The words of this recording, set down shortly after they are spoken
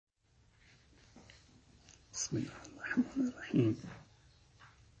بسم الله الرحمن الرحیم.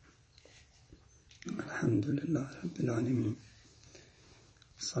 الحمد لله رب العالمین.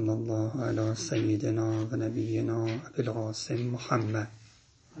 صلی الله علی سیدنا و نبینا ابی القاسم محمد.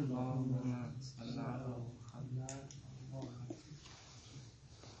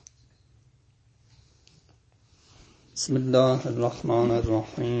 بسم الله الرحمن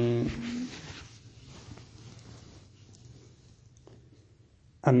الرحیم.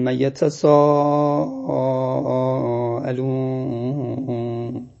 اما یتساءلون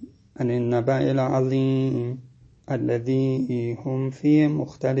عن النباء العظیم الذی هم فیه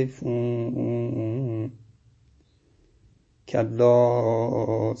مختلفون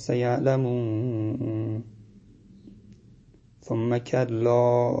کلا سیعلمون ثم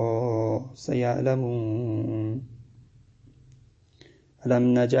کلا سیعلمون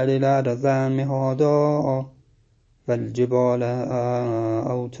الم نجعل الارض مهادا والجبال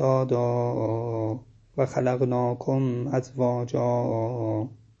اوتادا وخلقناكم ازواجا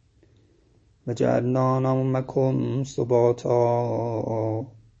وجعلنا نومكم سباتا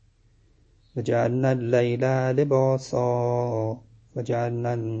وجعلنا الليل لباسا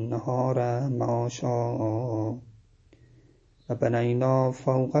وجعلنا النهار معاشا وبنينا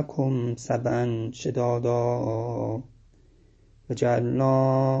فوقكم سبعا شدادا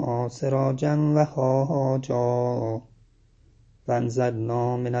وجعلنا سراجا وهاجا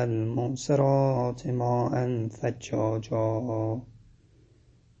وانزلنا من المعصرات ماء ثجاجا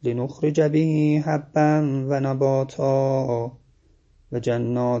لنخرج به حبا ونباتا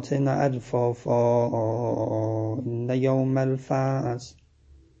وجنات الفافا ان یوم الفصل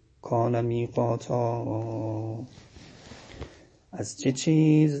کان میقاتا. از چه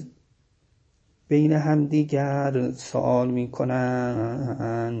چیز بین همدیگر سؤال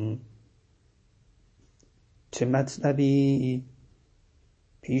میکنن؟ چه مطلبی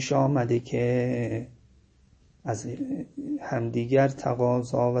پیش آمده که از همدیگر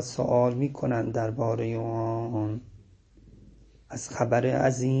تقاضا و سؤال میکنن درباره آن؟ از خبر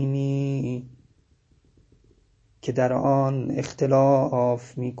عظیمی که در آن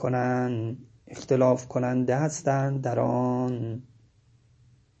اختلاف کننده هستند در آن.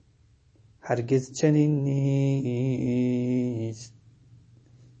 هرگز چنین نیست.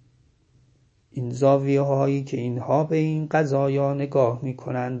 این زاویه هایی که اینها به این قضایا نگاه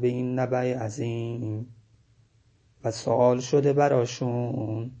میکنن، به این نبأ عظیم و سوال شده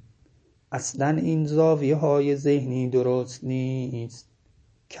براشون، اصلا این زاویه های ذهنی درست نیست.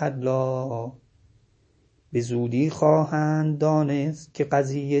 کلا، به زودی خواهند دانست که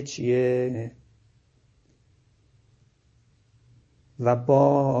قضیه چیه. و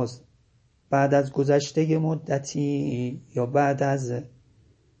باز بعد از گذشته مدتی یا بعد از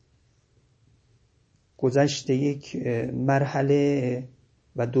گذشته یک مرحله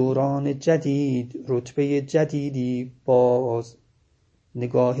و دوران جدید، رتبه جدیدی، باز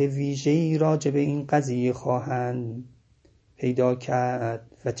نگاه ویژه‌ای راجع به این قضیه خواهند پیدا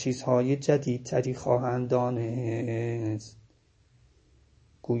کرد و چیزهای جدیدتری خواهند دانست.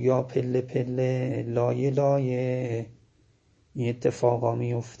 گویا پله پله، لایه لایه این اتفاقا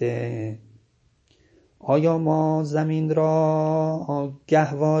میفته. آیا ما زمین را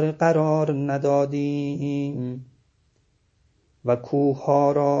گهواره قرار ندادیم و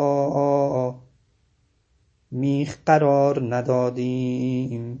کوه‌ها را میخ قرار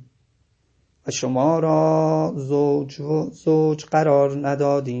ندادیم و شما را زوج قرار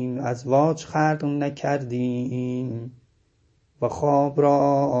ندادیم، ازواج خلق نکردیم و خواب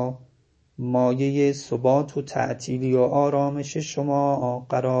را مایه ثبات و تعطیلی و آرامش شما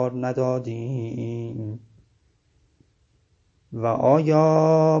قرار ندادیم؟ و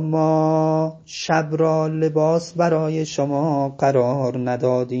آیا ما شب را لباس برای شما قرار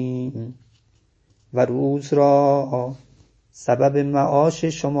ندادیم و روز را سبب معاش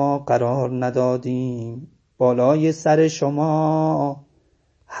شما قرار ندادیم؟ بالای سر شما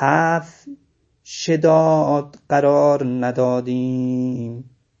 7 شداد قرار ندادیم؟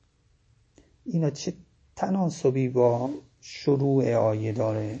 اینا چه تناسبی با شروع آیه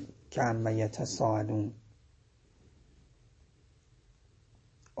داره که اما یتساءلون؟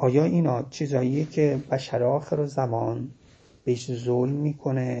 آیا اینا چیزاییه که بشر آخر زمان بهش ظلم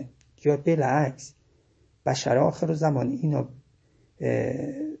میکنه یا بالعکس بشر آخر زمان اینا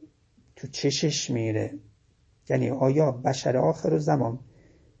تو چشش میره؟ یعنی آیا بشر آخر زمان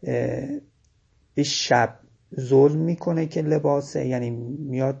به شب ظلم میکنه که لباسه، یعنی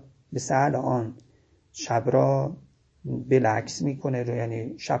میاد مثل الان شب را بالعکس میکنه،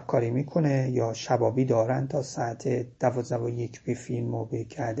 یعنی شبکاری میکنه یا شبابی دارن تا ساعت 12:01 به فیلم و به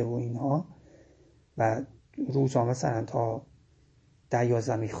کرده و اینها و روزا مثلا تا 10-11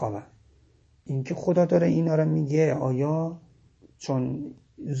 میخوابن؟ اینکه خدا داره اینا رو میگه، آیا چون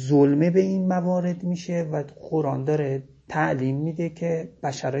ظلمه به این موارد میشه و قرآن داره تعلیم میده که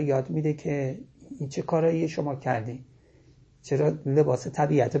بشر یاد میده که این چه کارایی شما کردین، چرا لباس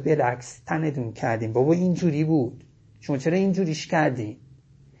طبیعت رو بالعکس تنتون کردین، بابا اینجوری بود شما چرا اینجوریش کردین؟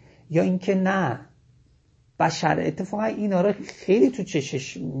 یا اینکه نه، بشر اتفاقا اینا رو خیلی تو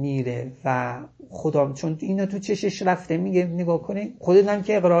چشش میره و خدا چون اینا تو چشش رفته میگه نگاه کنید خودتون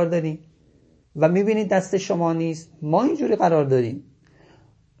که اقرار دارین و میبینید دست شما نیست، ما اینجوری قرار داریم.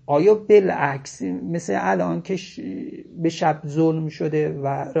 آیا بالعکس مثل الان که به شب ظلم شده و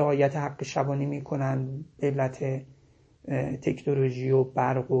رعایت حق شبانی میکنن به علت تکنولوژی و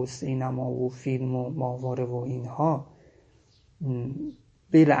برق و سینما و فیلم و ماهواره و اینها،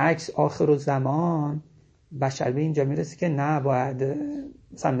 بالعکس آخر زمان بشر به اینجا میرسه که نه، باید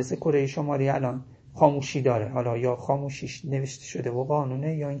مثلا مثل کره شمالی الان خاموشی داره، حالا یا خاموشیش نوشته شده و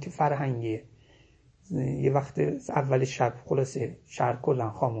قانونه یا اینکه فرهنگیه، یه وقت اول شب خلاصه شهر کلا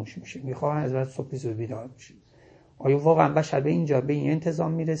خاموش میشه، میخوان از بعد صبح زود بیدار بشه. آیا واقعا بشر به اینجا به این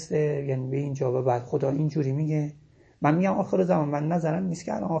انتظام میرسه؟ یعنی به اینجا و بعد خدا اینجوری میگه؟ من میگم آخر زمان، من نظرم نیست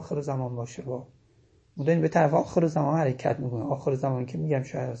که الان آخر زمان باشه، با مدن به طرف آخر زمان حرکت میکنه. آخر زمان که میگم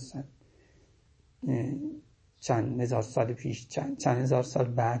شاید اصلا چند هزار سال پیش، چند هزار سال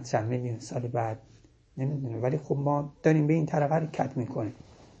بعد، چند میلیون سال بعد نمیدونم، ولی خب ما داریم به این طرف حرکت میکنیم.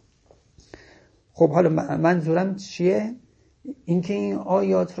 خب حالا منظورم چیه؟ اینکه این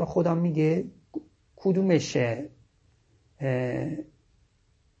آیات رو خدا میگه کدومشه؟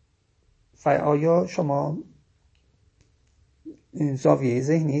 آیا شما زاویه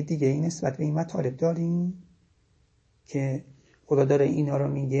ذهنی دیگه این نسبت به این مطالب دارین که خدا داره اینا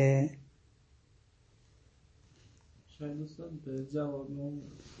رو میگه؟ شاید دوستان به جواب اون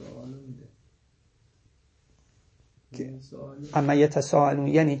سوال میده اما یتساءلون،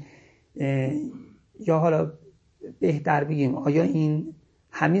 یعنی یا حالا بهتر بگیم آیا این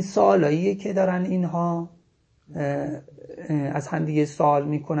همین سوالاییه که دارن اینها از هم دیگه سوال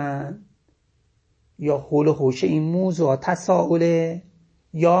میکنن، یا حول و حوش این موضوع تساؤله،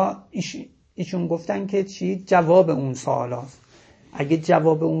 یا ایشون گفتن که چی جواب اون سوال هست؟ اگه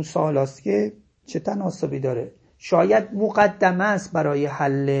جواب اون سوال هست که چه تناسبی داره؟ شاید مقدمه است برای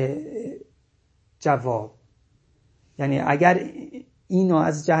حل جواب. یعنی اگر اینو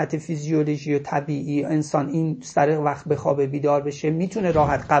از جهت فیزیولوژی و طبیعی انسان این سر وقت به خواب بیدار بشه میتونه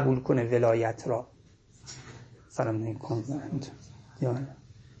راحت قبول کنه ولایت را. سلام علیکم یا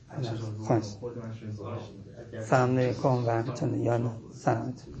سلام علیکم و رحمت الله یا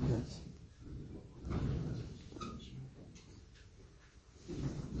سلامت.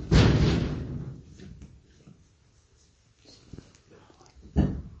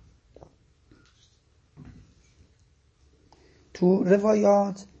 تو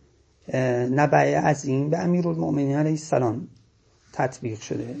روایات نباء عظیم به امیرالمؤمنین علیه السلام تطبیق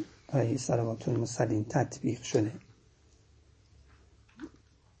شده، علیه السلام تطبیق شده.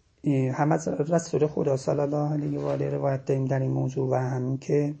 هم از رسول خدا صلی الله علیه و آله روایت داریم در این موضوع و همین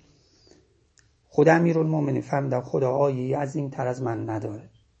که خود امیرالمؤمنین فرمودن خدا آیه عظیم تر از من نداره.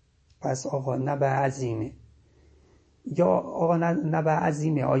 پس آقا نباء عظیمه، یا آقا نباء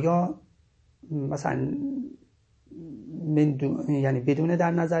عظیمه، آیا مثلا یعنی بدون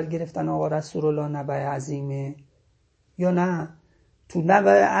در نظر گرفتن آقا رسول الله نباء عظیمه، یا نه تو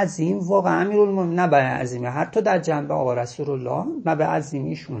نباء عظیم واقعا امیرالمومنین نباء عظیمه، حتی در جنب آقا رسول الله نباء عظیم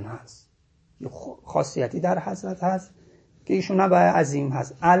ایشون هست، خاصیتی در حضرت هست که ایشون نباء عظیم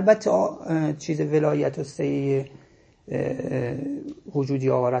هست. البته چیز ولایت و سیه وجودی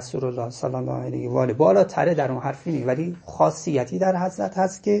آقا رسول الله صلی الله علیه و آله بالاتره، در اون حرفی نیست، ولی خاصیتی در حضرت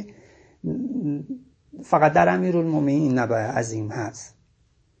هست که فقط در امیرالمومنین نباء عظیم هست.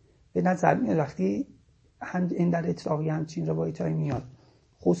 به نظر میاد وقتی این در اطلاقی همچین روایتایی میاد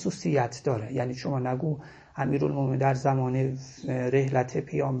خصوصیت داره. یعنی شما نگو امیرالمومنین در زمان رحلت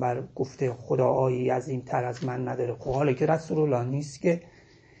پیامبر گفته خدا آیه عظیم تر از من نداره. خب حالا که رسول الله نیست، که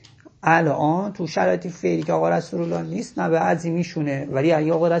الان تو شرایط فعلی که آقا رسول الله نیست نباء عظیمیشونه، ولی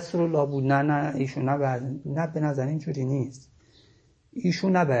اگه آقا رسول الله بود نه ایشون نه، به نظر اینجوری نیست،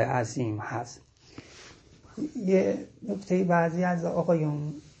 ایشون نباء عظیم هست. یه نکته بعضی از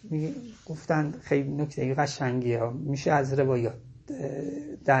آقایون گفتن خیلی نکته قشنگیه، میشه از روایات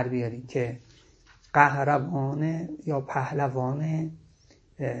در بیاری که قهرمان یا پهلوان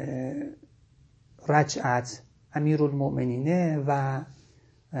رجعت امیرالمؤمنینه و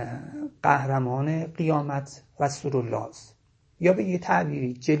قهرمان قیامت رسول الله است، یا به یه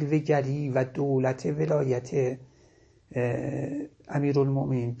تعبیری جلوه‌گری و دولت ولایت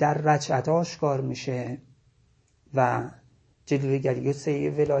امیرالمؤمنین در رجعت آشکار میشه و جلوه‌گری و سعی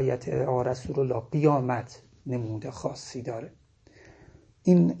ولایت رسول الله قیامت نمود خاصی داره.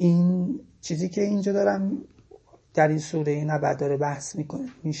 این چیزی که اینجا دارم در این سوره نباء داره بحث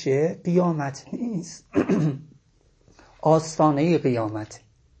میشه قیامت نیست. آستانه قیامت،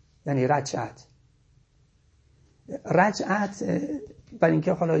 یعنی رجعت. برای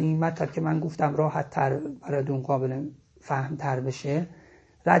اینکه حالا این مطلب که من گفتم راحت تر براتون قابل فهم تر بشه،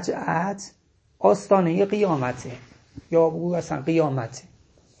 رجعت آستانه قیامته یا بگو اصلا قیامته.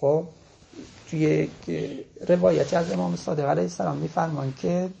 خب توی روایتی از امام صادق علیه السلام میفرمان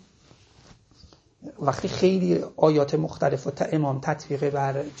که وقتی خیلی آیات مختلف و امام تطبیق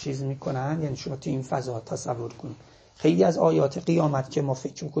بر چیز میکنن، یعنی شما توی این فضا تصور کنید خیلی از آیات قیامت که ما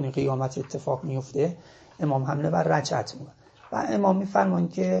فکر میکنیم قیامت اتفاق میفته، امام حمله بر رجعت میکنه و امام میفرمان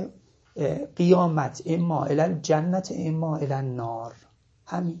که قیامت اما الی الجنت اما الی النار.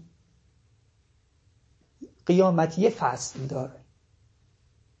 همین قیامت یه فصل داره،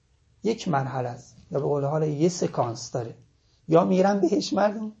 یک مرحله است، یا به قول حالا یه سکانس داره، یا میرن بهش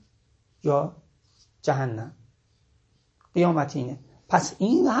مردم یا جهنم. قیامت اینه. پس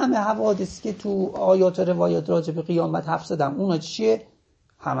این همه حوادثی که تو آیات و روایات راجع به قیامت حرف زدم، اونا چیه؟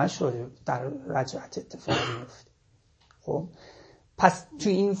 همش شده در رجعت اتفاق میفته. خب پس تو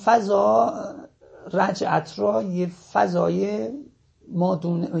این فضا رجعت را یه فضای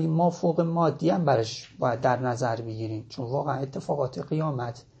ما فوق مادی هم برش باید در نظر بگیریم، چون واقعا اتفاقات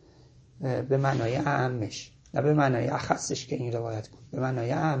قیامت به معنای اعمش، نه به معنای اخصش که این روایت بود، به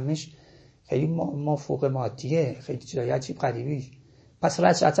معنای اعمش خیلی ما فوق مادیه، خیلی چیزای عجیب غریبی. پس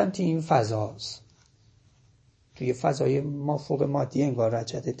رجعت هم توی این فضاست، توی فضای ما فوق مادی انگار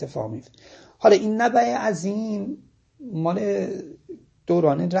رجعت اتفاق میفته. حالا این نبأ عظیم مال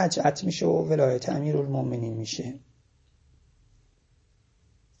دوران رجعت میشه و ولایت امیرالمومنین میشه.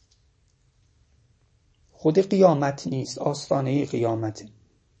 خود قیامت نیست، آستانه قیامته.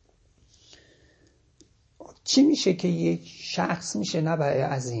 چی میشه که یک شخص میشه نبأ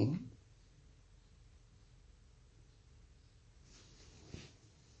عظیم؟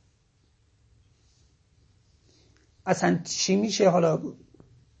 اصلا چی میشه؟ حالا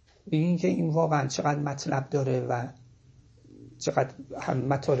ببین که این واقعا چقدر مطلب داره و چقدر هم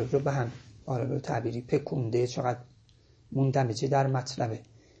مطالب رو به هم به تعبیری پکونده، چقدر مندمجه در مطلبه.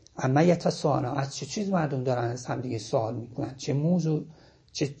 اما یتساءلون از چه چیز مردم دارن از هم دیگه سوال میکنن، چه موضوع،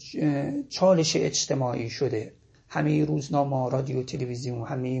 چه چالش اجتماعی شده. همه روزنامه، رادیو، تلویزیون،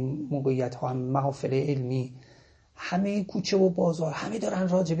 همه موقعیت ها، همه محافل علمی، همه کوچه و بازار، همه دارن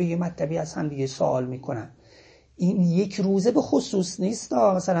راجع به یه مطلبی از هم دیگه سوال میکنن. این یک روزه به خصوص نیست،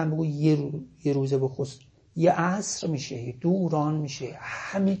 مثلا بگو یه روزه به خصوص، یه عصر میشه، یه دوران میشه،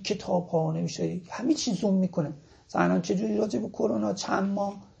 همه کتاب ها نمیشه، همه چیز زوم میکنه. مثلا چجوری راجع به کرونا چند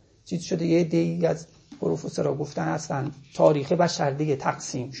ماه چیز شده، یه عده‌ای از پروفسورها گفتن اصلا تاریخ بشر دیگه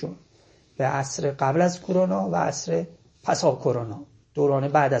تقسیم شد به عصر قبل از کرونا و عصر پس از کرونا، دوران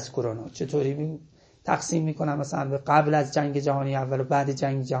بعد از کرونا. چطوری تقسیم میکنن؟ مثلا به قبل از جنگ جهانی اول و بعد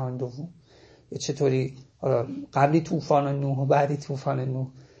جنگ جهانی دوم، یا چطوری قبلی طوفان نوح و بعدی طوفان نوح.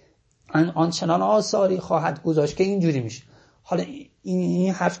 آنچنان آثاری خواهد گذاشت که اینجوری میشه. حالا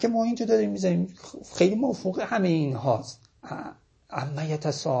این حرف که ما اینجا داریم میزنیم خیلی موافق همه این هاست. اما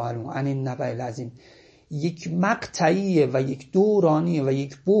یتساءلون عن النبأ العظیم یک مقطعیه و یک دورانیه و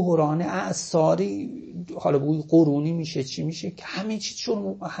یک بحران اعصاری، حالا بوی قرونی میشه، چی میشه که همه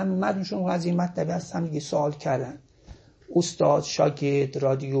چیزشون همه از این مطلب هستن دیگه سوال کردن. استاد، شاگرد،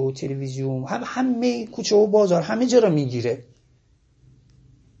 رادیو، تلویزیون، همه کوچه و بازار همه جا رو میگیره.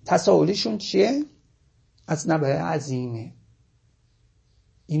 تساؤلشون چیه؟ از نبأ عظیمه.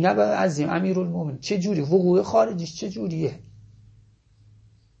 این نبأ عظیم امیرالمومنین چه جوری؟ وقوع خارجیش چه جوریه؟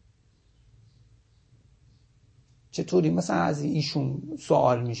 چطوری مثلا از ایشون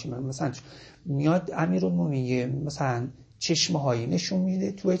سوال میشه؟ مثلا میاد امیرالمومنین مثلا چشمهایی نشون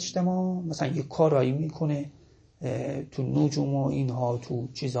میده تو اجتماع، مثلا یه کارایی میکنه تو نجوم و اینها، تو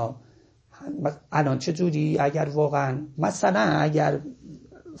چیزا. الان چجوری اگر واقعا مثلا اگر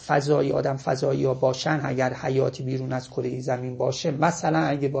فضایی آدم فضایی ها باشن، اگر حیاتی بیرون از کره زمین باشه، مثلا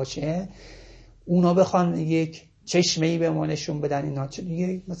اگه باشه، اونا بخوان یک چشمه‌ای به ما نشون بدن، اینا چه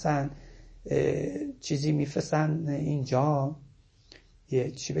دیگه مثلا چیزی میفرستن اینجا،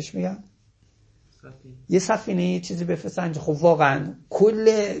 یه چی بهش میگن، یه سفینه یه چیزی بفرستن، خب واقعا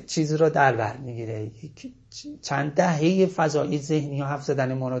کل چیز رو در بر میگیره، چند دهه فضایی ذهنی ها حرف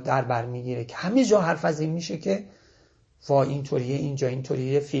زدن ما رو در بر میگیره که همه جا حرف از این میشه که وا اینطوریه، اینجا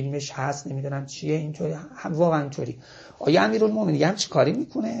اینطوریه، فیلمش هست، نمیدونم چیه، اینطوری واقعا اینطوری. آیا امیرالمومنین هم چی کاری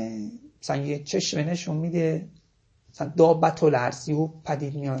میکنه؟ مثلا یه چشمه نشون میده، مثلا دابت الارضی و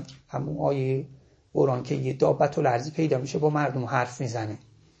پدید میاد، همون آیه قرآن که یه دابت الارض پیدا میشه با مردم حرف میزنه،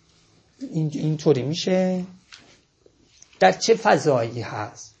 اینطوری میشه. در چه فضایی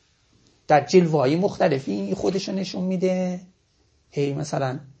هست؟ در جلوه‌های مختلفی خودشو نشون میده. هی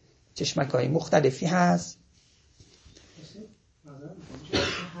مثلا چشمک‌های مختلفی هست.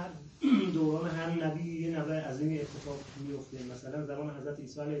 هر دوران هر نبی یه نبأ عظیمی اتفاق میفته. مثلا زمان حضرت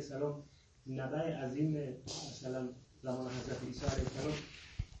عیسی علیه السلام نبأ عظیم، مثلا زمان حضرت عیسی علیه السلام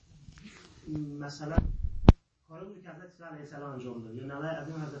مثلا کاری بود که حضرت عیسی علیه السلام انجام داد، یا نبأ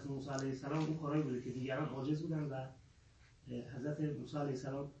عظیم حضرت موسی علیه السلام اون کاری بود که دیگران عاجز بودن و حضرت موسی علیه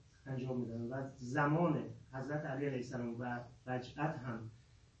السلام انجام میدادن. و زمان حضرت علی علیه السلام و رجعت هم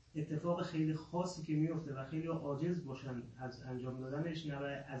اتفاق خیلی خاصی که میفته و خیلی عاجز باشن از انجام دادنش. نبأ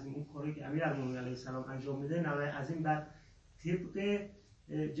عظیم اون کاری که امیرالمومنین علیه السلام انجام میده، نبأ عظیم بعد طبق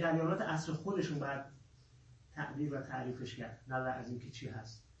جریانات عصر خودشون بعد تعبیر و تعریفش کرد نبأ عظیم که چی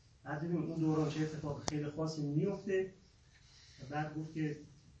هست. بعد دیدیم اون دوران چه اتفاق خیلی خاصی میفته. بعد گفت که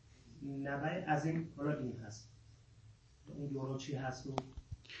نبأ عظیم حالا این هست، اون دوران چی هست. و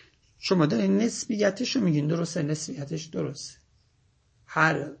شما دارین نسبیتش رو میگین، درسته؟ نسبیتش درسته.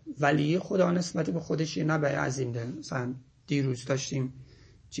 هر ولی خدا نسبت به خودش یه نبأ عظیم داره. مثلا دیروز داشتیم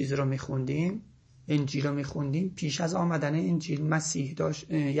چیز رو میخوندیم، انجیل رو میخوندیم، پیش از آمدن انجیل مسیح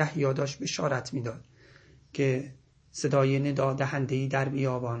داشت، یحیی داشت بشارت میداد که صدای ندا دهنده‌ای در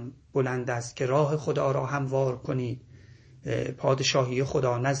بیابان بلند است که راه خدا را هموار کنید، پادشاهی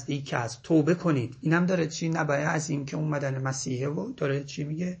خدا نزدیک است، توبه کنید. اینم داره چی؟ نبأ عظیم که اومدن مسیحه و داره چی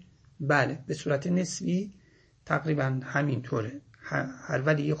میگه؟ بله، به صورت نسبی تقریبا همین طوره. هر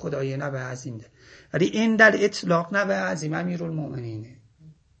ولی خدای نبأ عظیم ده. ولی این در اطلاق نبأ عظیم امیرالمومنینه.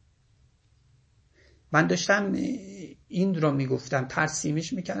 من داشتم این رو میگفتم،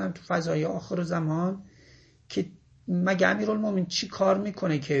 ترسیمش میکنم تو فضای آخر زمان که مگه امیرالمومنین چی کار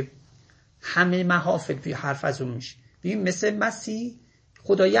میکنه که همه محافل بی حرف از اون میشه. ببین مثل مسیح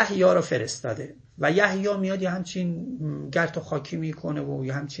خدا یحیی رو فرستاده و یحیی میاد یه همچین گرد و خاکی میکنه و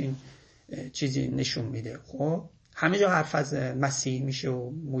یه همچین چیزی نشون میده. خب همه جا حرف از مسیح میشه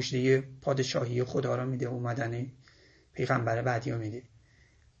و مژده پادشاهی خدا رو میده، اومدن پیغمبر بعدی رو میده.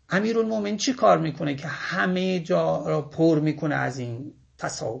 امیرالمومنین چی کار میکنه که همه جا را پر میکنه از این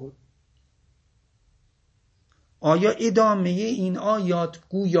تصاویر؟ آیا ادامه این آیات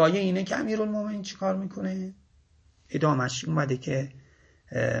گویای اینه که امیرالمومنین چی کار میکنه؟ ادامهش اومده که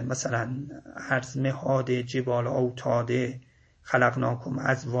مثلا عرض مهاد جبال اوتاده خلقناکم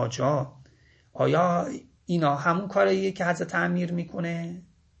ازواجا. آیا اینا همون کاریه که حضرت امیر میکنه؟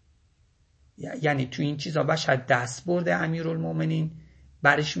 یعنی تو این چیزا بشر دست برده امیرالمومنین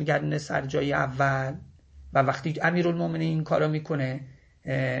برش میگردونه سر جای اول و وقتی امیرالمومنین این کارو میکنه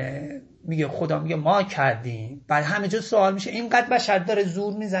میگه خدا میگه ما کردیم. بعد همه جا سوال میشه اینقدر بشر داره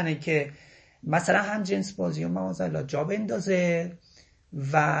زور میزنه که مثلا هم جنس بازی و معاذالله جا بندازه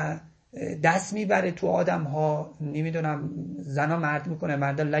و دست میبره تو آدم ها، نمیدونم زنا مرد میکنه،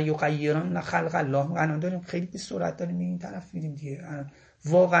 مرد لا یغیرن خلق الله. الان داریم خیلی به سرعت داریم این طرف میریم دیگه.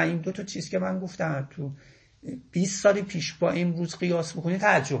 واقعا این دو تا چیز که من گفتم تو 20 سال پیش با امروز قیاس بکنی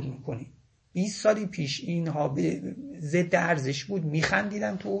تعجب میکنی. 20 سال پیش اینها به ضد ارزش بود،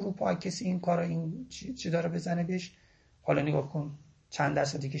 میخندیدن تو اروپا کسی این کارا این چی داره بزنه بهش. حالا نگاه کن چند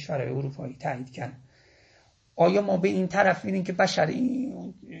درصد کشورهای اروپایی تایید کردن. آیا ما به این طرف میریم که بشر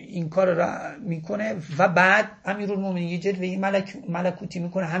این کار را میکنه و بعد امیرالمومنین یه جلوه ملکوتی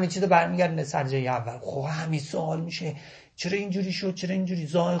میکنه، همه چیز رو برمیگردونه سر جای اول؟ خب همین سوال میشه چرا اینجوری شد، چرا اینجوری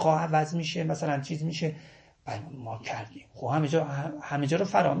ذائقه عوض میشه، مثلا چیز میشه. ما کردیم. خب همه جا رو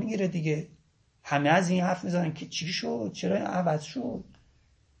فرا میگیره دیگه. همه از این حرف میزنن که چی شد، چرا عوض شد.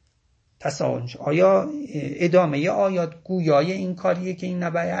 تساؤل میشه آیا ادامه آیات گویای این کاریه که این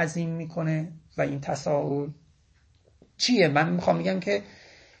نبأ عظیم میکنه و این تساؤل چیه؟ من میخوام میگم که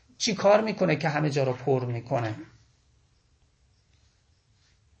چی کار میکنه که همه جا رو پر میکنه؟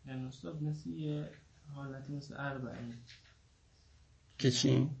 یعنی استاد مثل یه حالتی مثل اربعین که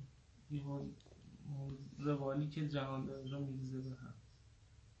چی؟ یه روالی که جهان داره رو میریزه به هم.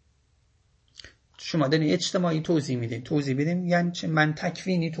 شما دارین اجتماعی توضیح میدین، توضیح بدین یعنی چه؟ من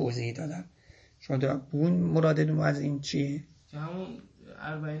تکوینی توضیح دادم، شما اون مرادتون از این چیه؟ که همون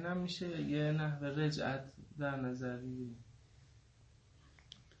اربعین هم میشه یه نحوه رجعت در نظر بگیریم.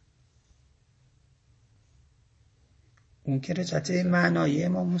 اون که رجعت معنایی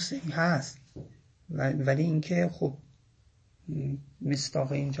امام موسیقی هست، ولی این که خب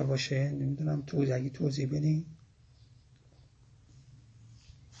مصداق اینجا باشه نمیدونم توضیح بدین.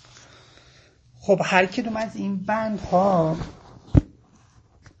 خب هر کدوم از این بندها،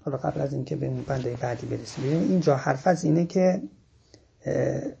 حالا قبل از این که به اون بنده بعدی برسیم، اینجا حرف از اینه که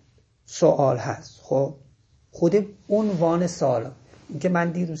سوال هست. خب خود عنوان سوال، اینکه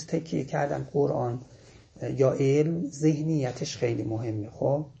من دیروز تکیه کردم قرآن یا علم، ذهنیتش خیلی مهمه.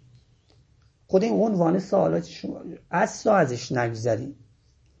 خب خود این عنوان سوالات شما اصلا ازش نگذرید.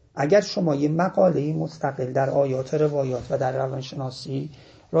 اگر شما یه مقاله مستقل در آیات، روایات و در روانشناسی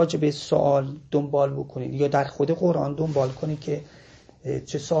راجع به سوال دنبال بکنید یا در خود قرآن دنبال کنید که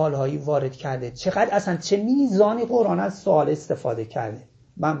چه سوالهایی وارد کرده، چقدر اصلا چه میزانی قرآن از سوال استفاده کرده.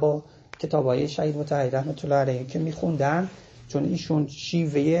 من با کتابای شهید مطهری رحمت الله علیه که میخوندم، چون ایشون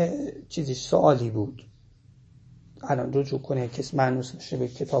شیوه چیزش سوالی بود، الان رجوع کنه کس معنوس بشه به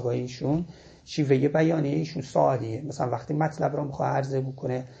کتابای ایشون، شیوه بیانی ایشون سوالیه. مثلا وقتی مطلب رو میخواد عرضه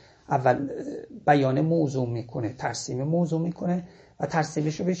بکنه، اول بیان موضوع میکنه، ترسیم موضوع میکنه و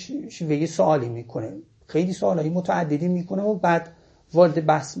ترسیمش رو به شیوه سوالی میکنه، خیلی سوالایی متعددی میکنه و بعد وارد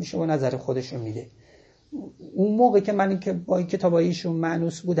بحث میشه و نظر خودش رو میده. اون موقع که من که با کتابای ایشون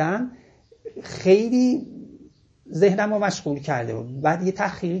معنوس بودم، خیلی ذهنم رو مشغول کرده بود. بعد یه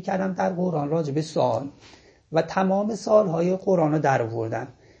تحقیقی کردم در قرآن راجع به سوال و تمام سوالهای قرآن رو در آوردم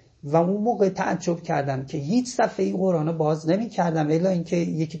و اون موقع تعجب کردم که هیچ صفحه قرآن رو باز نمی کردم الا اینکه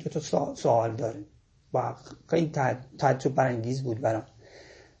یکی دو تا سوال داره و خیلی تعجب برانگیز بود برام.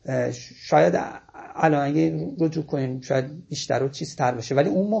 شاید الان اگه رجوع کنیم شاید بیشتر و چیزتر باشه، ولی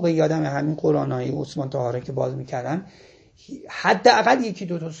اون موقع یادم همین قرآن‌های عثمان طاهره که باز میکردم حداقل یکی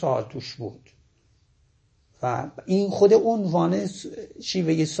دو تا سوال توش بود و این خود عنوان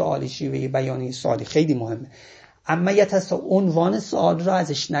شیوه سوالی، شیوه بیانی سوالی خیلی مهمه. اما عنوان سوال را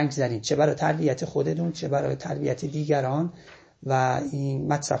ازش نگذارید، چه برای تربیت خودتون چه برای تربیت دیگران، و این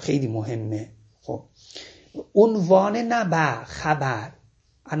مطلب خیلی مهمه. خب عنوان نباء، خبر،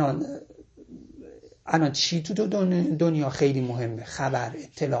 الان چی تو دنیا خیلی مهمه؟ خبر،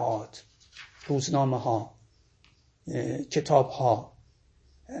 اطلاعات، روزنامه ها، کتاب ها.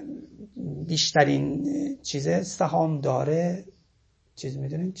 بیشترین چیز سهام داره چیز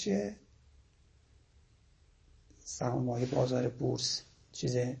میدونین چیه؟ سهام های بازار بورس،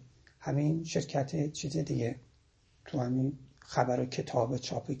 چیزه همین شرکت چیز دیگه، تو همین خبر و کتاب،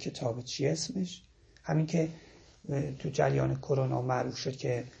 چاپ کتاب، چی اسمش؟ همین که تو جریان کرونا معروف شد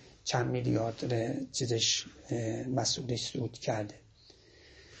که چند میلیارد چیزش مسئولیت سود کرده.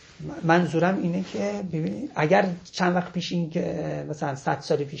 منظورم اینه که ببینید اگر چند وقت پیش این که مثلا 100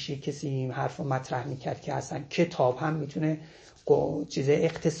 سال پیش کسی این حرف رو مطرح میکرد که اصلا کتاب هم میتونه چیز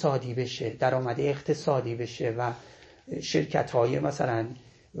اقتصادی بشه، درآمد اقتصادی بشه و شرکت‌های مثلا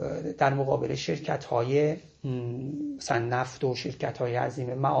در مقابل شرکت‌های مثلا نفت و شرکت‌های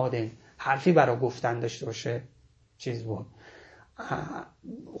عظیم معادن حرفی برای گفتن داشته باشه، چیز بود.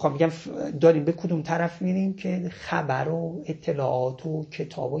 خب میگم داریم به کدوم طرف میریم که خبر و اطلاعات و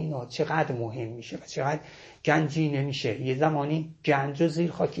کتاب و اینا چقدر مهم میشه و چقدر گنجینه میشه. یه زمانی گنج و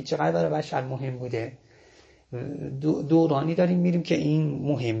زیر خاکی چقدر برای بشر مهم بوده، دورانی داریم میریم که این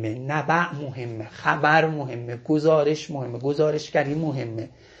مهمه، نباء مهمه، خبر مهمه، گزارش مهمه، گزارشگری مهمه.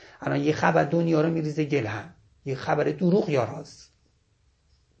 الان یه خبر دنیا رو میریزه گل هم، یه خبر دروغ یا راست،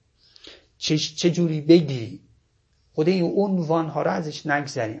 چه جوری بگی؟ خود این عنوان ها رو ازش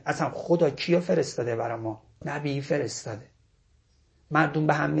نگذاریم. اصلا خدا کیو فرستاده برای ما؟ نبی فرستاده. مردم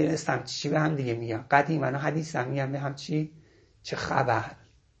به هم میرسن چی به هم دیگه میگن؟ قدیما حدیث هم میگن به هم چی؟ چه خبر؟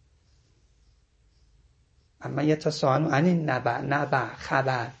 اما یه تا سوال عن نباء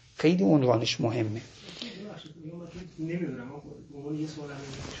خبر خیلی عنوانش مهمه. نمیدونم اون یه سوال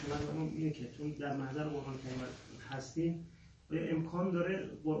شما اینه که چون در محضر قرآن کریم هستیم، امکان داره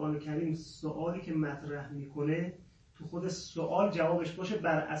قرآن کریم سوالی که مطرح میکنه تو خود سوال جوابش باشه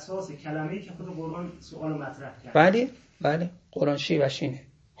بر اساس کلمه‌ای که خود قرآن سوال مطرح کرده؟ بله قرآن شیوهش اینه.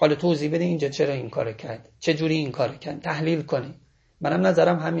 حالا توضیح بده اینجا چرا این کارو کرد، چه جوری این کارو کرد، تحلیل کنی. منم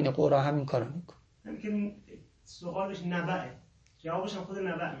نظرم همینه، قرآن همین کارو میکنه. همین که سوالش نباء، جوابش هم خود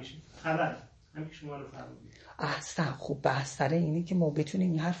نباء میشه، خبر. همین که شما رو فرمودید. احسن. خوب بحث سر اینه که ما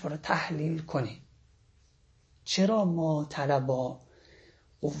بتونیم این حرفا رو تحلیل کنیم. چرا ما طلبا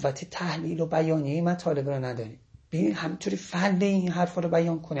قوت تحلیل و بیانیه مطالب رو نداریم؟ ببین همینطوری فل این حرفا رو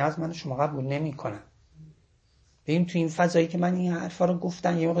بیان کنی از من شما قبول نمی‌کنم. ببین تو این فضایی که من این حرفا رو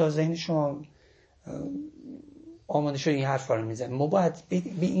گفتم یه موقع ذهن شما آماده شد این حرفا رو میزنه. ما باید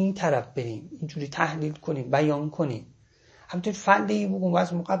به این طرف بریم، اینجوری تحلیل کنیم، بیان کنیم. همینطوری فل این بگم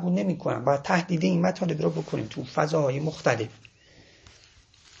از ما قبول نمی‌کنم. باید تحلیل این مطالب رو بکنیم تو فضاهای مختلف.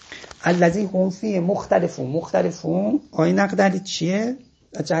 الذی هم فیه مختلفون آیه نقدری چیه؟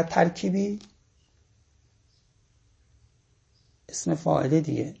 جهت ترکیبی اسم فاعل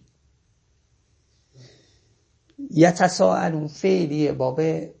دیگه. یتساءلون فعلیه باب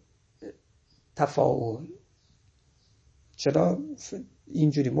تفاعل. چرا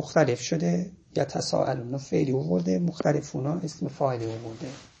اینجوری مختلف شده، یا تساءلون فعلی آورده، مختلفونا اسم فاعلی آورده.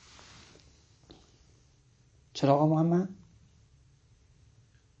 چرا آقا محمد؟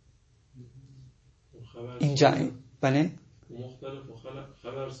 اینجا بله مختلف و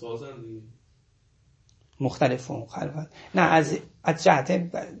خبر سازن دیگه. مختلف و خلوت. نه از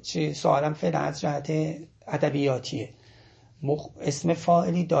جهت چی سوالم فعلا از جهت ادبیاتیه. اسم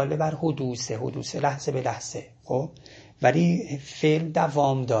فاعلی داله بر حدوث لحظه به لحظه، خب ولی فعل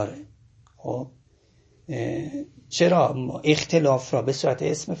دوام داره. خب چرا اختلاف را به صورت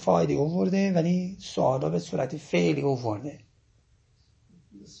اسم فاعلی آورده ولی سوال را به صورت فعلی آورده؟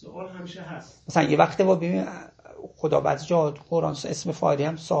 سوال همیشه هست. مثلا یه وقته با ببین خدا بعضی جا قرآن اسم فاعلی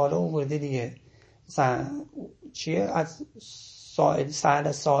هم سوال آورده دیگه. مثلا چیه از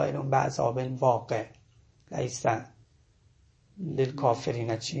سأل سائل بعذاب واقع لیس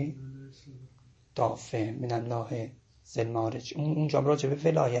للکافرین چی دافع من الله ذی المعارج. اونجا راجع به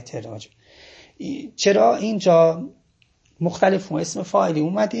ولایت راجع. چرا اینجا مختلف اسم فاعلی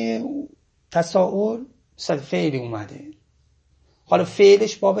اومده، تساؤل فعلی اومده؟ حالا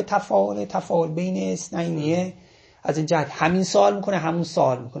فعلش باب تفاعل بین اثنینیه، از این جهت همین سوال میکنه همون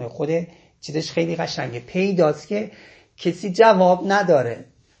سوال میکنه. خود چیزش خیلی قشنگه، پیداست که کسی جواب نداره،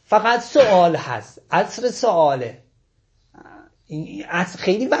 فقط سوال هست، عصر سواله. این عصر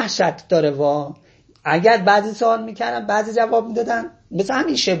خیلی وحشت داره وا. اگر بعضی سوال میکردن بعضی جواب میدادن مثل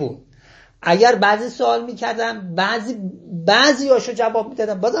همیشه بود، اگر بعضی سوال میکردن بعضی هاشو جواب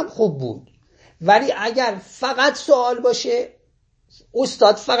میدادن بازم خوب بود. ولی اگر فقط سوال باشه،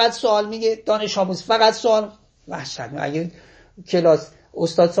 استاد فقط سوال میگه، دانش آموز فقط سوال، وحشت. اگر کلاس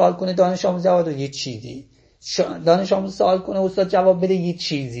استاد سوال کنه دانش آموز جواب بده یه چیزی، دانش آموز سوال کنه استاد جواب بده یه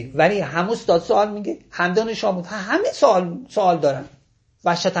چیزی، ولی هم استاد سوال میگه هم دانش آموز همه سوال دارن،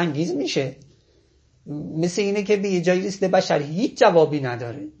 وحشت انگیز میشه. مثل اینه که به یه جایی رسیده بشر هیچ جوابی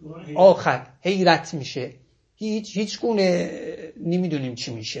نداره، آخر حیرت میشه، هیچ گونه نمیدونیم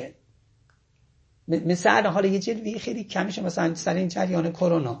چی میشه. مثلا حالا یه جلوه خیلی کمیشه، مثلا سر این جریان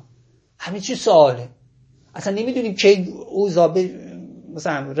کرونا همه چی سواله، اصلا نمیدونیم که اوضاع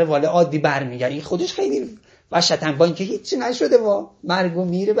مثلا روال عادی برمیگرده. این خودش خیلی وحشتناک، با اینکه هیچی نشده و مرگ و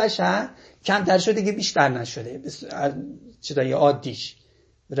میر بشر کمتر شده که بیشتر نشده چیزای عادیش،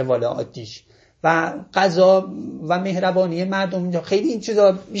 روال عادیش و قضا و مهربانی مردم خیلی این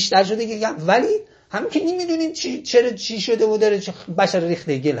چیزا بیشتر شده که، ولی همین که نمیدونیم چرا چی شده و داره بشر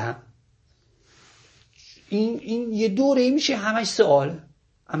ریخته گل هم. این یه دوره میشه همش سوال،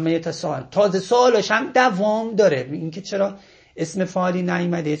 اما یه تساؤل، تازه سوالش هم دوام داره. این که چرا اسم فاعلی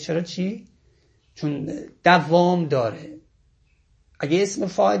نیامده، چرا چی؟ چون دوام داره. اگه اسم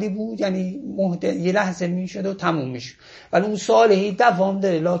فاعلی بود یعنی یه لحظه میشد و تموم میشد، ولی اون سوال هی دوام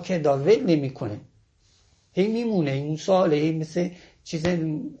داره، لاکه ول نمیکنه، هی میمونه. اون سوال هی مثل چیز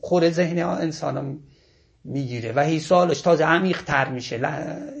خوره ذهن انسان میگیره و هی سوالش تازه عمیق تر میشه،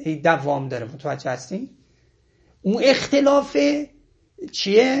 هی دوام داره. متوجه هستی؟ اون اختلاف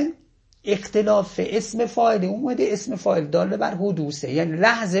چیه؟ اختلاف اسم فاعل اومده، اسم فاعل داله بر حدوثه، یعنی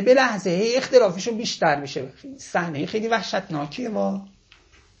لحظه به لحظه هی اختلافشون بیشتر میشه. صحنه خیلی وحشتناکیه وا.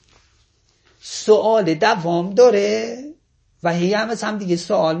 سوال دوام داره و هی هم دیگه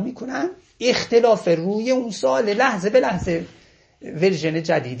سوال میکنن، اختلاف روی اون سوال لحظه به لحظه ورژن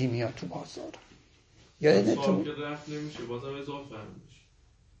جدیدی میاد تو بازار. یادتونه سوال که رفت نمیشه بازم اضافه میشه،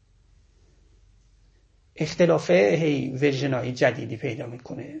 اختلاف هی ورژن‌های جدیدی پیدا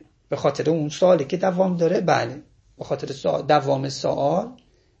میکنه به خاطر اون سوالی که دوام داره. بله، به خاطر دوام سوال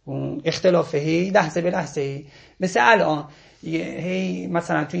اون اختلاف هی لحظه به لحظه هی. مثل الان هی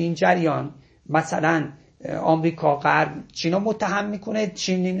مثلا تو این جریان مثلا آمریکا غرب چینا متهم میکنه،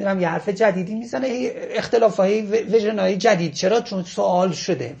 چین نمیدونم یه حرف جدیدی میزنه، هی اختلاف‌های ورژن‌های جدید. چرا؟ چون سوال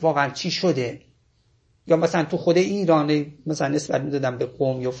شده واقعا چی شده. یا مثلا تو خود ایران مثلا نسبت میدادن به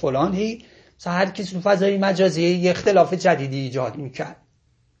قوم یا فلان، هی هر کسی تو فضای مجازی یه اختلاف جدیدی ایجاد میکرد.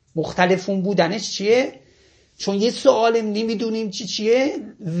 مختلفون بودنش چیه؟ چون یه سوال نمیدونیم چیه،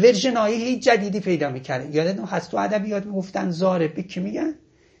 ورژن‌های جدیدی پیدا میکنه. یادتون هست تو ادبیات میگفتن ضارب به کی میگن؟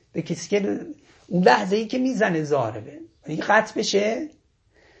 به کسی که اون لحظه‌ای که میزنه ضاربه، یعنی قطع بشه.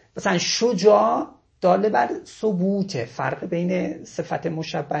 مثلا شجاع داله بر ثبوت، فرق بین صفت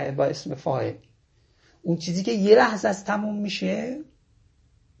مشبهه با اسم فاعل. اون چیزی که یه لحظه از تموم میشه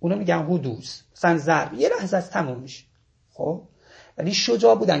اونو میگن حدوث. مثلا ضرب یه لحظه از تموم میشه، خب ولی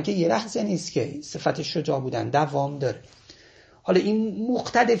شجاع بودن که یه لحظه نیست، که صفت شجاع بودن دوام داره. حالا این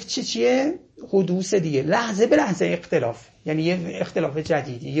مختلف چیه؟ حدوث دیگه، لحظه به لحظه اختلاف، یعنی یه اختلاف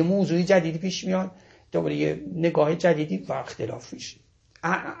جدیدی، یه موضوع جدیدی پیش میاد، دوباره یه نگاه جدیدی و اختلاف میشه.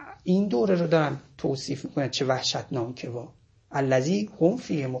 این دوره رو دارم توصیف میکنن، چه وحشتناکه وا. الذی هم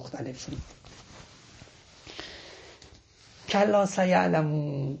فیه مختلفون. کلا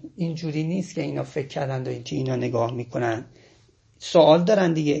سیعلمون، اینجوری نیست که اینا فکر کردند و که اینا نگاه میکنن. سوال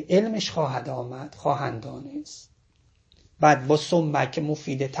دارن دیگه، علمش خواهد آمد، خواهند دانست. بعد با ثم که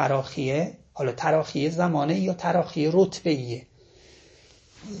مفید تراخیه، حالا تراخیه زمانه یا تراخیه رتبه‌ایه،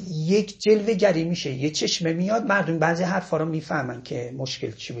 یک جلوه گری میشه، یه چشمه میاد، مردم بعضی حرفا رو میفهمن که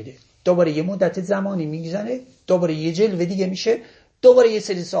مشکل چی بوده، دوباره یه مدت زمانی میگذره، دوباره یه جلوه دیگه میشه، دوباره یه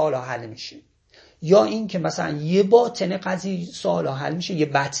سری سوالا حل میشه. یا این که مثلا یه باطن قضیه سوالا حل میشه، یه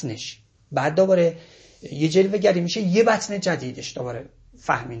بطنش، بعد دوباره یه جلوه گری میشه، یه بطن جدیدش دوباره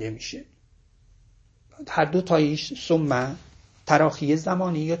فهمیده میشه. هر دو تاییش ثم تراخی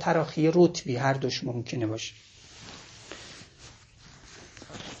زمانی یا تراخی رتبی هر دوش ممکنه باشه.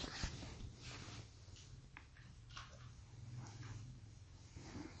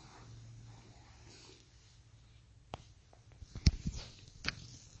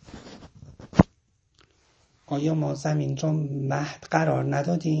 آیا ما زمین را مهد قرار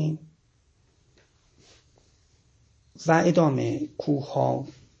ندادیم؟ و ادامه کوه ها،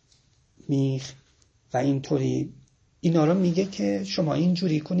 میخ و اینطوری اینا رو میگه که شما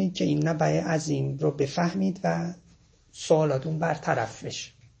اینجوری کنید که این نبأ عظیم رو بفهمید و سوالاتون برطرف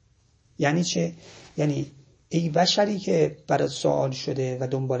بشه. یعنی چه؟ یعنی ای بشری که برای سوال شده و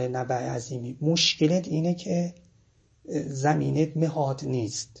دنبال نبأ عظیمی، مشکلت اینه که زمینت مهاد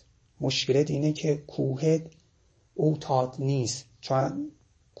نیست، مشکلت اینه که کوهت اوتاد نیست، چون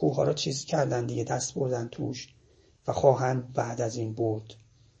کوه ها رو چیز کردن دیگه، دست بردن توش و خواهند بعد از این برد.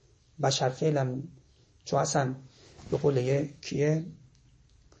 بشر فعلا چون اصلا به قوله کیه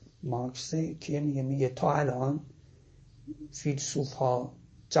مارکس کیه میگه تا الان فیلسوف ها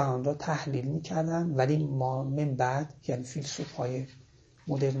جهان را تحلیل میکردن، ولی ما من بعد، یعنی فیلسوف های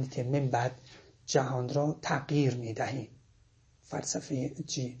مدرنیته، من بعد جهان را تغییر میدهیم. فلسفه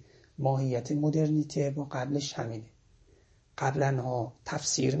ماهیت مدرنیته با قبلش همینه. قبلا ها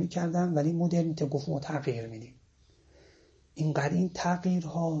تفسیر میکردن، ولی مدرنیته گفت ما تغییر میدیم. اینقدر این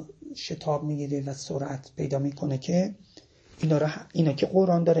تغییرها شتاب میگیره و سرعت پیدا میکنه که اینا که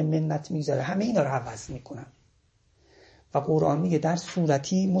قرآن داره منت میذاره، همه اینا رو عوض میکنن و قرآن میگه در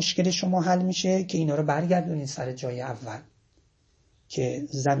صورتی مشکل شما حل میشه که اینا رو برگردونید سر جای اول، که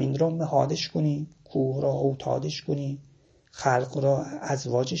زمین رو مهادش کنی، کوه رو اوتادش کنی، خلق رو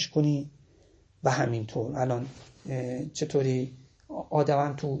ازواجش کنی. و همینطور الان چطوری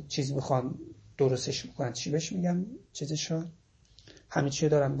آدم تو چیز میخوان درستش بکنن، چی بهش میگم، چیزشو همه چی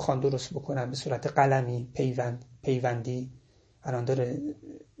دارن میخوان درست بکنن به صورت قلمی، پیوندی. الان داره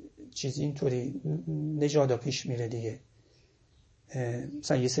چیز اینطوری نژادا پیش میره دیگه.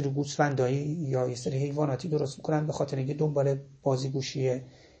 مثلا یه سری گوسفندایی یا یه سری حیواناتی درست میکنن به خاطر اینکه دنبال بازیگوشی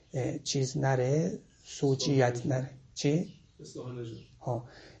چیز نره، زوجیت نره، چی؟ ها،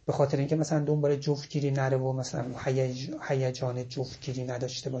 به خاطر اینکه مثلا دنبال جفتگیری نره و مثلا هیجان جفتگیری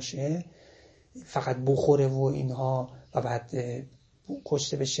نداشته باشه، فقط بخوره و اینها و بعد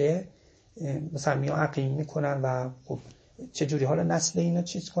کشته بشه. مثلا میان عقیم میکنن و خب چجوری حالا نسل اینا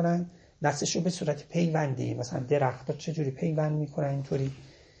چیز کنن، نسلشو به صورت پیوندی، مثلا درخت چجوری پیوند میکنن اینطوری.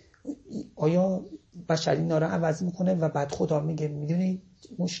 آیا بشر اینا رو عوض میکنه و بعد خدا میگه میدونی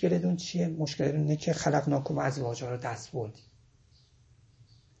مشکلتون چیه؟ مشکلتون اینه که خلقناکم ازواجا رو دست بردی.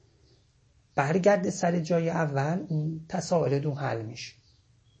 برگرد سر جای اول، اون تساؤلتون حل میشه.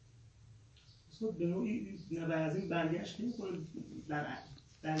 به نوعی نبأ عظیم برگشت نمی‌کنه،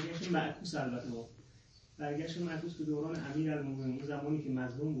 برگشت معکوس، البته برگشت معکوس به دوران امیرالمومنین، زمانی که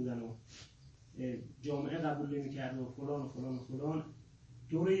مظلوم بودن و جامعه قبول نمی‌کرد و فلان و فلان و فلان.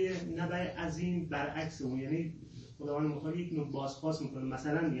 دوره نبأ عظیم برعکس اون، یعنی خداوند متعال یک نوع بازخواست می‌کنه.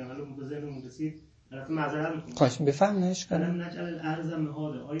 مثلا میگم الان به ذهنمون رسید، البته معذرت می‌خوام، کاش بفهمنش کنم نجعل الارض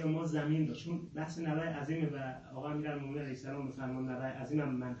مهادا، آیا ما زمین رو، چون بحث نبأ عظیمه و آقا امیرالمومنین علیه السلام بفرمان نبأ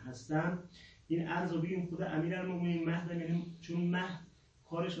عظیمم من هستم، این عرض رو بگیم خود امیرالمومنین مهد، یعنی چون مهد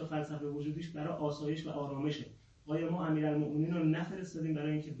کارش و فلسفه وجودیش برای آسایش و آرامشه. آیا ما امیرالمومنین رو نفرستادیم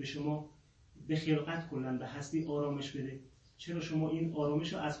برای اینکه به شما به خلقت کلا به هستی آرامش بده؟ چرا شما این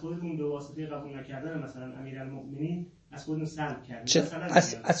آرامش رو از خودتون به واسطه قبول نکردن مثلا امیرالمومنین از خودتون سلب کردید؟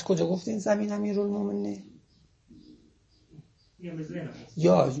 از کجا گفتین زمین امیرالمومنین؟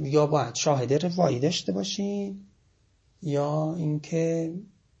 یا باید شاهد روایی داشته باشین یا اینکه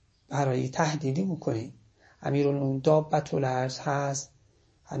برای تحلیلی بکنین. امیرالمومنین دابة الارض هست،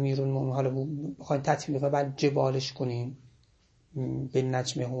 امیرالمومنین حالا بخواین تطبیق بر جبالش کنین، به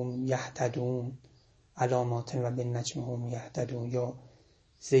نجم هم یهتدون، علامات و به نجم هم یهتدون. یا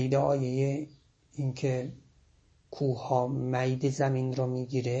زید آیه این که کوه ها مید زمین رو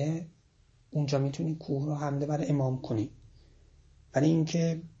میگیره، اونجا میتونی کوه رو حمله بر امام کنی. برای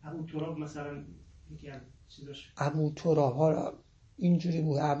اینکه ابو تراب مثلا یکی از چیزاش ابو تراب ها اینجوری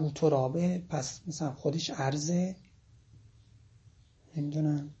بود، ابو ترابه پس مثلا خودش عرضه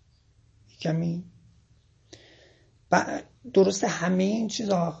نمیدونم کمی درسته. همه این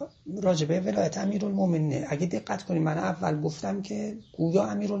چیزا راجبه ولایت امیرالمومنینه. اگه دقت کنیم من اول گفتم که گویا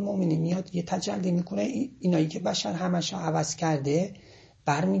امیرالمومنین میاد یه تجلی میکنه، اینایی که بشر همش عوض کرده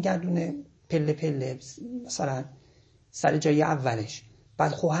برمیگردونه پله پله مثلا سر جای اولش.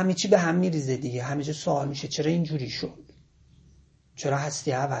 بعد خب همه چی به هم میریزه دیگه، همه جا سوال میشه چرا اینجوری شد، چرا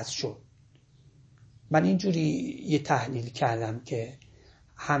هستی عوض شد. من اینجوری یه تحلیل کردم که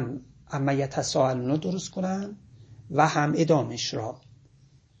هم اما یتساءلون رو درست کنم و هم ادامش را.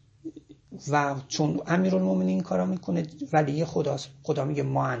 و چون امیرالمومنین این کارا میکنه ولی خداست، خدا میگه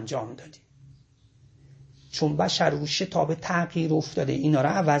ما انجام دادیم. چون بشر رو شتاب تغییر افتاده اینا رو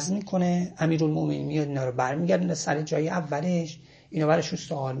عوض میکنه، امیرالمومنین میاد اینا رو برمیگردونه سر جای اولش. اینا براشون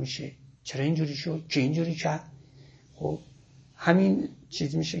سوال میشه چرا اینجوری شد، کی اینجوری کرد. خب همین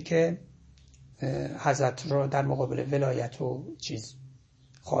چیز میشه که حضرت رو در مقابل ولایت و چیز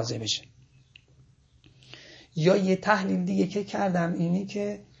خاضع بشه. یا یه تحلیل دیگه که کردم اینی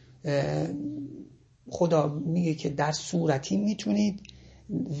که خدا میگه که در صورتی میتونید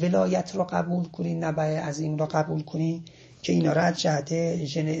ولایت رو قبول کنید، نبأ عظیم رو قبول کنید که اینا رو از جهت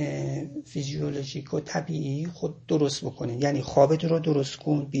فیزیولوژیک و طبیعی خود درست بکنید. یعنی خوابت رو درست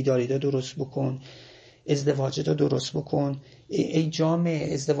کن، بیداری رو درست بکن، ازدواجت رو درست بکن، ایجام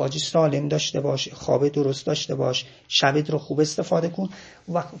ازدواجی سالم داشته باش، خواب درست داشته باش، شبت رو خوب استفاده کن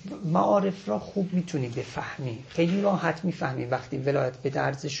و معارف را خوب میتونی بفهمی، خیلی راحت میفهمی. وقتی ولایت به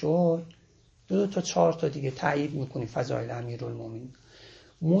درز شد 2 تا 4 تا دیگه تایید میکنی فضایل امیرالمومنین.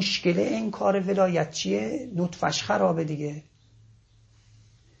 مشکل این کار ولایت چیه؟ نطفش خرابه دیگه،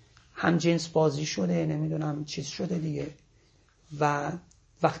 هم جنس بازی شده، نمیدونم چیز شده دیگه. و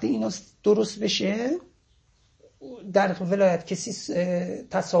وقتی اینا درست بشه در ولایت کسی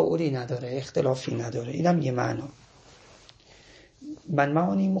تساؤلی نداره، اختلافی نداره. اینم یه معنا. من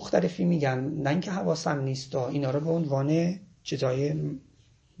معانی مختلفی میگم، نه اینکه حواسم نیست، اینا رو به عنوان چیزهای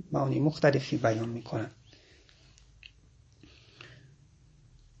معانی مختلفی بیان میکنم.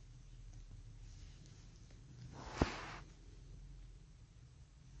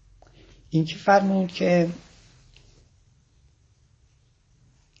 این که فرمود که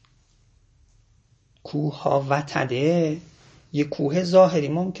کوه ها وتده، یه کوه ظاهری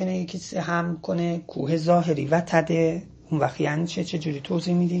ممکنه یکی سهم کنه، کوه ظاهری وتده، اون وقت یعنی چه جوری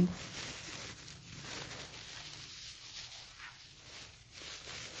توضیح میدیم؟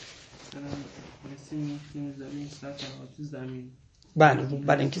 بله،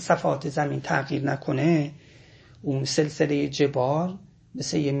 برای اینکه صفحات زمین تغییر نکنه اون سلسله جبال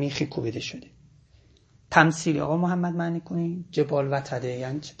مثل یه میخی کوبیده شده. تمثیلی آقا محمد معنی کنیم جبال وتده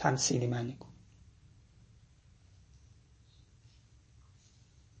یعنی چه؟ تمثیلی معنی کن.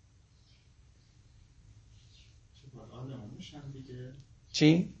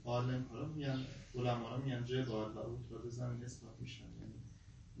 چی؟ عالم ها میان، علما ها میان جبال و اطراف زمین اثبات میشن، یعنی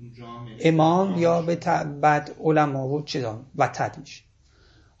اون جامعه امام یا به بعد علما و چیزا وتد میشه.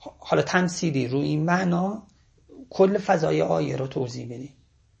 حالا تمثیلی رو این معنا کل فضای آیه رو توضیح بدیم،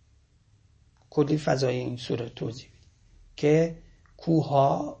 کلی فضای این سوره توضیح بدیم که کوه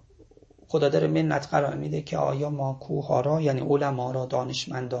ها خدا داره منت قرار میده که آیا ما کوه ها را یعنی علما را،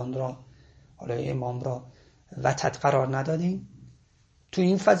 دانشمندان را، حالا امام را وتد قرار ندادیم؟ تو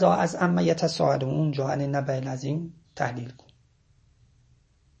این فضا از اما یتساءلون اونجا عن نبأ العظیم تحلیل کن.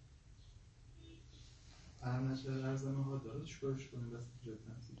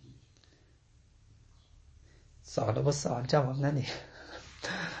 سوال با سوال جواب ندی.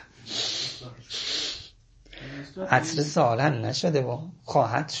 عصر سوال هم نشده و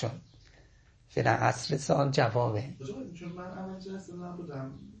خواهد شد، فعلا عصر سوال جوابه. چون من اول جلسه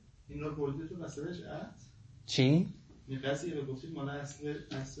نبودم این را بردید تو مسئله رجعت. چی؟ این قضیه رو گفتید مال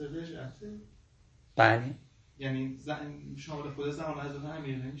اصل رجعته؟ بله. یعنی شامل خود زمان حضرت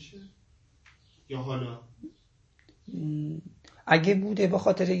امیر نمیشه؟ یا حالا؟ اگه بوده به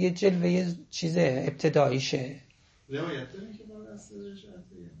خاطر یه جلوه چیز ابتداییشه. روایت داریم که مال اصل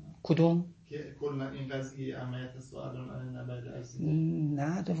رجعته یا نه؟ کدوم؟ که کلا این قضیه امیت سوالان عن نبأ العظیم.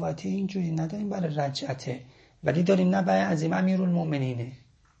 نه روایت اینجوری نداریم برای رجعته، ولی داریم نبأ عظیم امیرالمومنینه.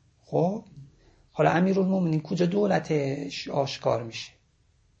 خب حالا امیرالمومنین کجا دولتش آشکار میشه؟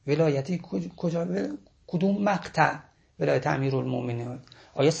 ولایت کجا؟ کدوم مقطع ولایت امیرالمومنین؟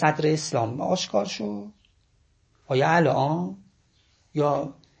 آیا صدر اسلام آشکار شد؟ آیا الان؟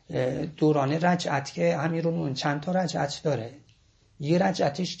 یا دوران رجعت که امیرالمومنین چند تا رجعت داره؟ یه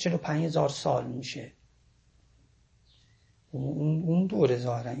رجعتش 45,000 سال میشه. اون دوره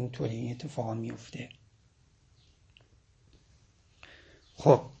ظاهرا اینطوری اتفاق میفته.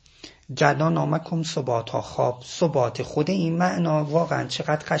 خب جلا نامکم ثباتا، خواب ثبات خود این معنا واقعا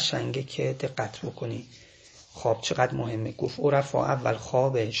چقدر قشنگه که دقت بکنی. خواب چقدر مهمه. گفت عرفا اول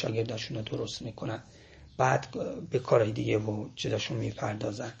خواب شاگرداشون رو درست میکنن، بعد به کارهای دیگه و جداشون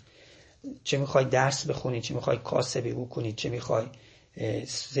میپردازن. چه میخوای درس بخونی، چه میخوای کاسبی بکنی، چه میخوای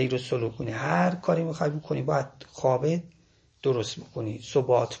سیر و سلوک کنی، هر کاری میخوای بکنی باید خواب درست بکنی،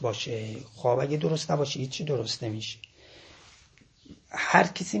 ثبات باشه. خواب اگه درست نباشه هیچی درست نمیشه. هر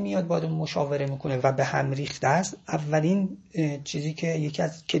کسی میاد باید مشاوره میکنه و به هم ریخته است. اولین چیزی که یکی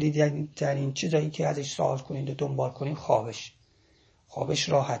از کلیدی‌ترین چیزایی که ازش سوال کنید و دنبال کنید خوابش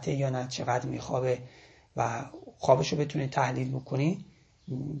راحته یا نه، چقدر میخوابه و خوابش رو بتونید تحلیل بکنی،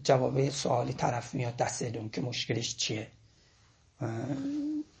 جواب سوالی طرف میاد دستتون که مشکلش چیه.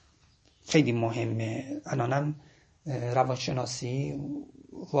 خیلی مهمه. الانم روانشناسی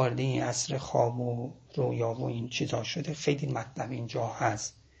وارد این عصر خواب و رویا و این چیزا شده، خیلی مطلب اینجا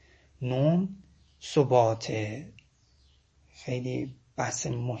هست. نوم، ثبات، خیلی بحث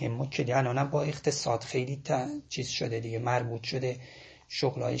مهم و کلی. الانم با اقتصاد خیلی چیز شده دیگه، مربوط شده.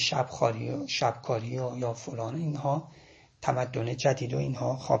 شغلای شبکاری یا فلان، اینها تمدن جدید و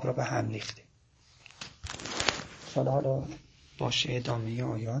اینها خواب را به هم ریخته. حالا باشه ادامه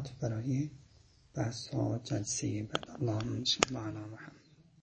آیات برای بحث ها جلسه بعد. اللهم صل علی محمد.